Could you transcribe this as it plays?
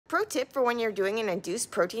Pro tip for when you're doing an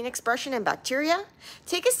induced protein expression in bacteria: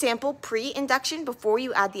 take a sample pre-induction before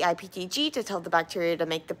you add the IPTG to tell the bacteria to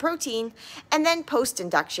make the protein, and then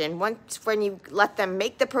post-induction, when you let them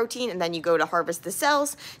make the protein and then you go to harvest the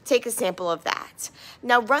cells, take a sample of that.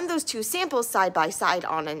 Now run those two samples side by side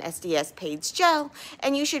on an SDS-PAGE gel,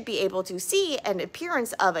 and you should be able to see an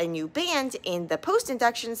appearance of a new band in the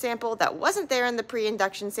post-induction sample that wasn't there in the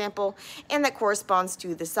pre-induction sample, and that corresponds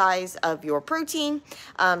to the size of your protein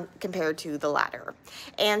compared to the latter.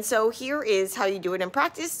 And so here is how you do it in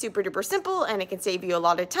practice. Super duper simple, and it can save you a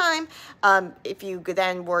lot of time if you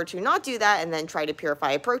then were to not do that and then try to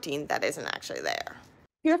purify a protein that isn't actually there.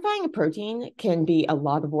 Purifying a protein can be a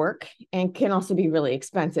lot of work and can also be really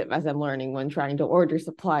expensive, as I'm learning when trying to order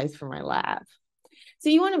supplies for my lab. So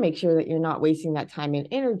you want to make sure that you're not wasting that time and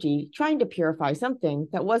energy trying to purify something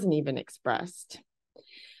that wasn't even expressed.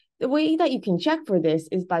 The way that you can check for this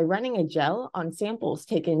is by running a gel on samples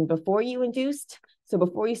taken before you induced, so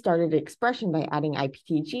before you started expression by adding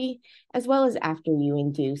IPTG, as well as after you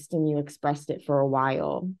induced and you expressed it for a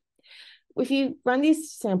while. If you run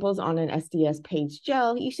these samples on an SDS-PAGE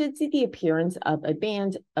gel, you should see the appearance of a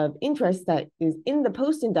band of interest that is in the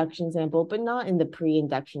post-induction sample, but not in the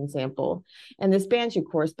pre-induction sample. And this band should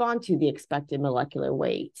correspond to the expected molecular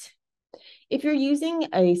weight. If you're using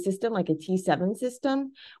a system like a T7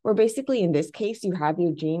 system, where basically in this case, you have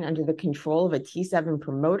your gene under the control of a T7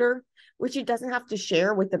 promoter, which it doesn't have to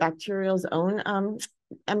share with the bacterial's own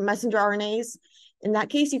messenger RNAs, in that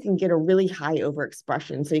case, you can get a really high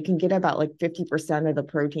overexpression. So you can get about like 50% of the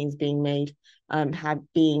proteins being made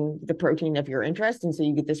being the protein of your interest. And so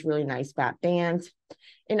you get this really nice fat band.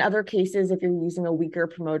 In other cases, if you're using a weaker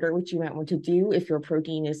promoter, which you might want to do if your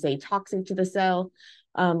protein is, say, toxic to the cell,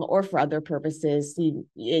 or for other purposes,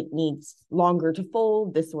 it needs longer to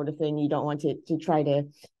fold, this sort of thing. You don't want it to try to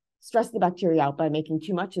stress the bacteria out by making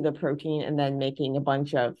too much of the protein and then making a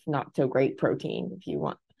bunch of not so great protein. If you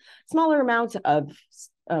want smaller amounts of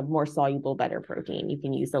more soluble, better protein, you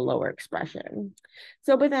can use a lower expression.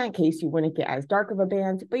 So in that case, you wouldn't get as dark of a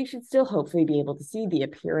band, but you should still hopefully be able to see the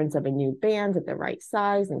appearance of a new band at the right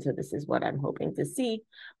size. And so this is what I'm hoping to see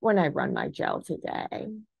when I run my gel today.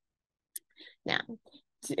 Now,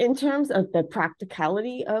 in terms of the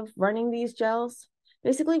practicality of running these gels,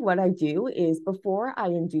 basically what I do is before I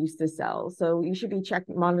induce the cells, so you should be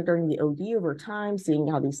monitoring the OD over time, seeing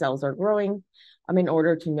how these cells are growing in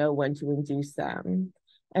order to know when to induce them.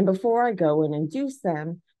 And before I go and induce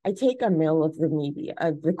them, I take a mil of the media,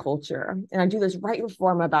 of the culture, and I do this right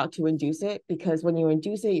before I'm about to induce it, because when you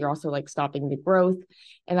induce it, you're also like stopping the growth.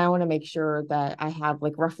 And I want to make sure that I have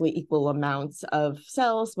like roughly equal amounts of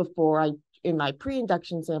cells in my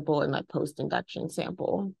pre-induction sample and my post-induction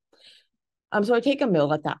sample. So I take a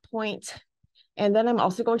mil at that point. And then I'm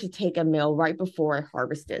also going to take a mil right before I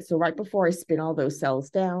harvest it. So right before I spin all those cells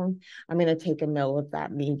down, I'm going to take a mil of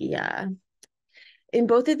that media. In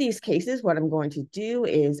both of these cases, what I'm going to do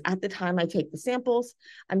is at the time I take the samples,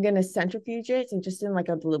 I'm going to centrifuge it, and just in like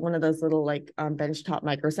one of those little like benchtop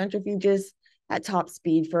microcentrifuges at top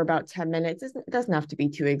speed for about 10 minutes. It doesn't have to be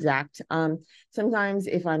too exact. Sometimes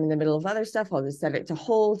if I'm in the middle of other stuff, I'll just set it to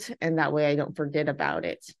hold, and that way I don't forget about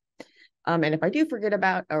it. And if I do forget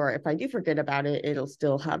about it, it'll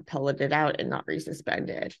still have pelleted out and not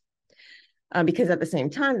resuspended. Because at the same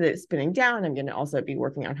time that it's spinning down, I'm going to also be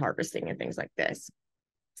working on harvesting and things like this,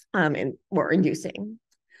 or inducing.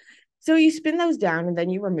 So you spin those down and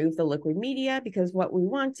then you remove the liquid media, because what we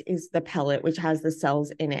want is the pellet, which has the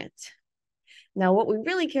cells in it. Now, what we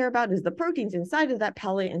really care about is the proteins inside of that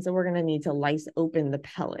pellet. And so we're going to need to lyse open the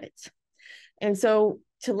pellet. And so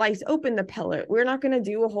to lyse open the pellet, we're not going to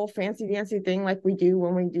do a whole fancy thing like we do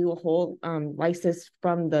when we do a whole lysis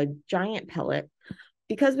from the giant pellet.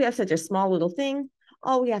 Because we have such a small little thing,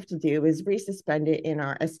 all we have to do is resuspend it in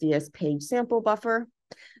our SDS-PAGE sample buffer,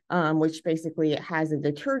 which basically it has a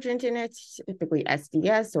detergent in it, typically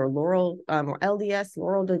SDS or or LDS,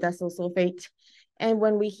 lauryl dodecyl sulfate. And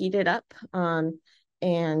when we heat it up,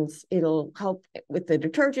 and it'll help with the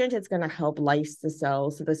detergent, it's going to help lyse the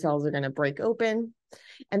cells. So the cells are going to break open.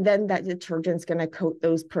 And then that detergent's going to coat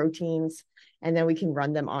those proteins, and then we can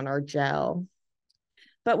run them on our gel.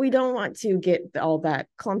 But we don't want to get all that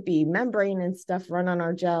clumpy membrane and stuff run on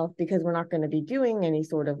our gel, because we're not going to be doing any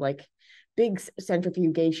sort of like big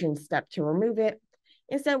centrifugation step to remove it.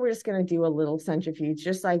 Instead, we're just going to do a little centrifuge,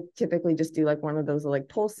 just like typically just do like one of those like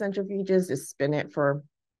pulse centrifuges, just spin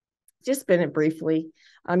it briefly.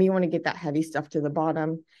 You want to get that heavy stuff to the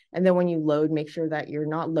bottom. And then when you load, make sure that you're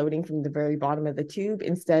not loading from the very bottom of the tube.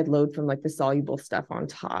 Instead, load from like the soluble stuff on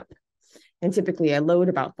top. And typically I load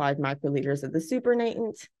about 5 microliters of the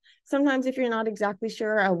supernatant. Sometimes if you're not exactly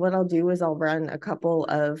sure, what I'll do is I'll run a couple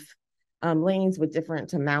of lanes with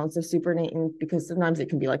different amounts of supernatant, because sometimes it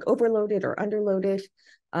can be like overloaded or underloaded.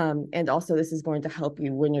 And also this is going to help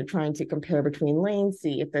you when you're trying to compare between lanes,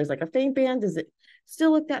 see if there's like a faint band. Does it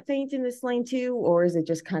still look that faint in this lane too? Or is it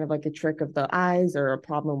just kind of like a trick of the eyes or a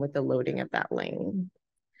problem with the loading of that lane?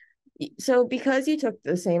 So because you took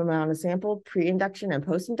the same amount of sample pre-induction and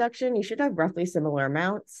post-induction, you should have roughly similar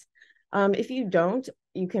amounts. If you don't,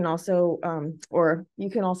 you can also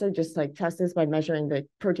just like test this by measuring the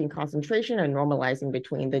protein concentration and normalizing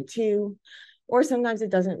between the two. Or sometimes it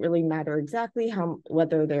doesn't really matter exactly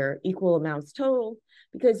whether they're equal amounts total,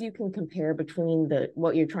 because you can compare between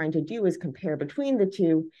what you're trying to do is compare between the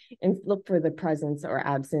two and look for the presence or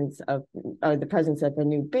absence of the presence of a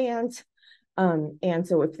new band. And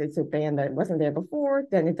so if it's a band that wasn't there before,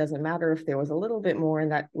 then it doesn't matter if there was a little bit more in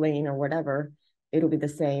that lane or whatever, it'll be the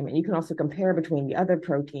same. And you can also compare between the other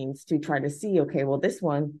proteins to try to see, okay, well, this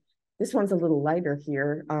one's a little lighter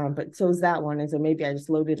here, but so is that one. And so maybe I just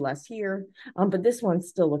loaded less here, but this one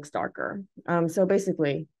still looks darker. So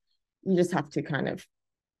basically, you just have to kind of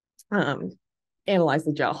analyze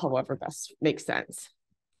the gel however best makes sense.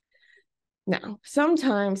 Now,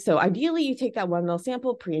 sometimes, so ideally you take that 1 ml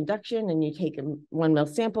sample pre-induction and you take a 1 ml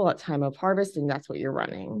sample at time of harvest, and that's what you're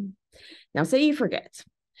running. Now, say you forget.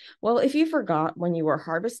 Well, if you forgot when you were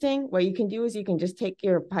harvesting, what you can do is you can just take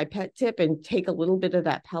your pipette tip and take a little bit of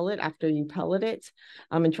that pellet after you pellet it,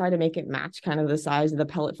 and try to make it match kind of the size of the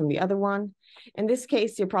pellet from the other one. In this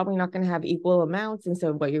case, you're probably not going to have equal amounts. And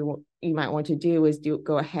so what you might want to do is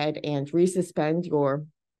go ahead and resuspend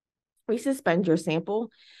your sample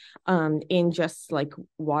in just like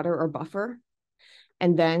water or buffer,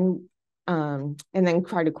 and then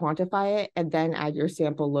try to quantify it, and then add your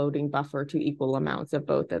sample loading buffer to equal amounts of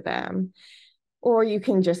both of them. Or you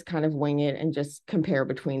can just kind of wing it and just compare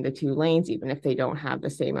between the two lanes, even if they don't have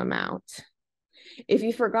the same amount. If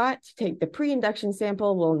you forgot to take the pre-induction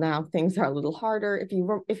sample, well, now things are a little harder.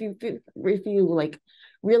 If you like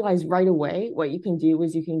realize right away, what you can do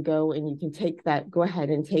is you can go and you can go ahead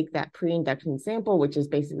and take that pre-induction sample, which is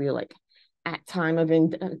basically like at time of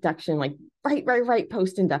induction, like right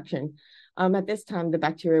post-induction. At this time, the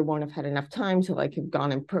bacteria won't have had enough time to like have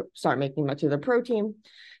gone and start making much of the protein.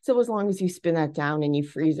 So as long as you spin that down and you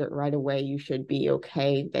freeze it right away, you should be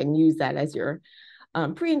okay. Then use that as your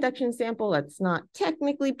pre-induction sample. That's not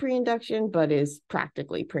technically pre-induction, but is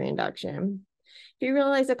practically pre-induction. If you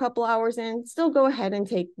realize a couple hours in, still go ahead and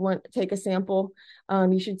take a sample.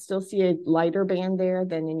 You should still see a lighter band there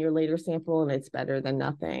than in your later sample, and it's better than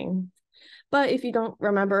nothing. But if you don't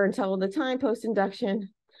remember until the time post-induction,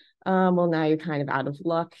 well, now you're kind of out of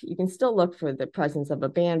luck. You can still look for the presence of a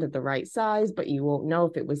band of the right size, but you won't know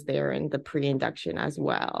if it was there in the pre-induction as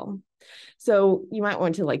well. So you might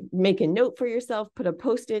want to like make a note for yourself, put a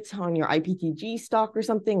Post-it on your IPTG stock or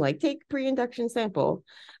something, like take pre-induction sample.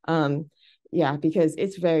 Yeah, because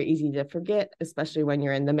it's very easy to forget, especially when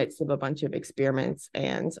you're in the midst of a bunch of experiments.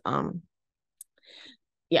 And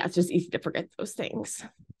yeah, it's just easy to forget those things.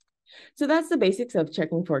 So that's the basics of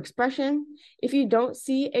checking for expression. If you don't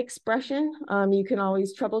see expression, you can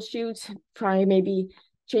always troubleshoot, try maybe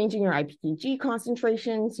changing your IPTG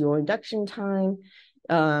concentrations, your induction time,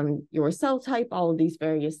 your cell type, all of these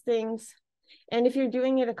various things. And if you're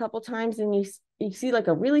doing it a couple times and you see like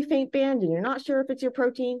a really faint band and you're not sure if it's your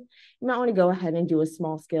protein, you might want to go ahead and do a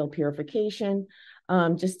small scale purification,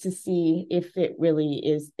 just to see if it really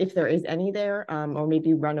is, if there is any there, or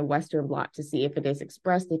maybe run a Western blot to see if it is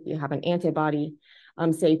expressed, if you have an antibody,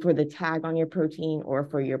 say for the tag on your protein or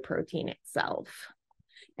for your protein itself.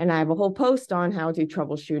 And I have a whole post on how to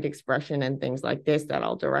troubleshoot expression and things like this that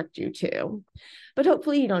I'll direct you to. But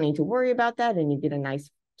hopefully you don't need to worry about that, and you get a nice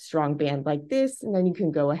strong band like this, and then you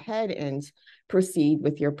can go ahead and proceed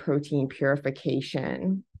with your protein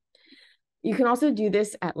purification. You can also do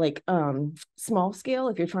this at like small scale.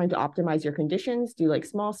 If you're trying to optimize your conditions, do like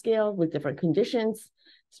small scale with different conditions.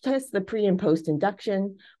 Test the pre and post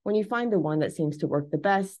induction. When you find the one that seems to work the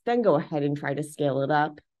best, then go ahead and try to scale it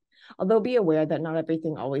up. Although be aware that not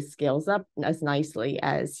everything always scales up as nicely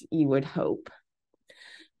as you would hope.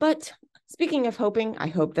 But speaking of hoping, I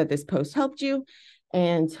hope that this post helped you.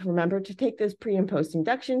 And remember to take those pre and post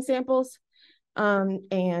induction samples.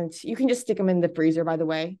 And you can just stick them in the freezer, by the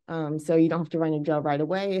way. So you don't have to run your gel right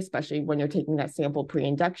away, especially when you're taking that sample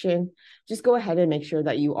pre-induction. Just go ahead and make sure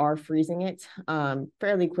that you are freezing it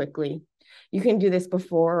fairly quickly. You can do this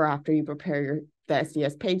before or after you prepare the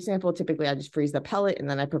SDS-PAGE sample. Typically, I just freeze the pellet and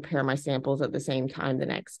then I prepare my samples at the same time the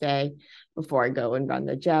next day before I go and run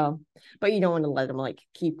the gel. But you don't want to let them like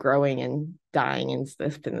keep growing and dying and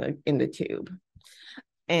stuff in the tube.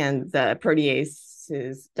 and the protease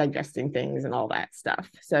is digesting things and all that stuff.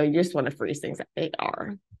 So you just want to freeze things that they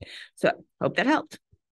are. So hope that helped.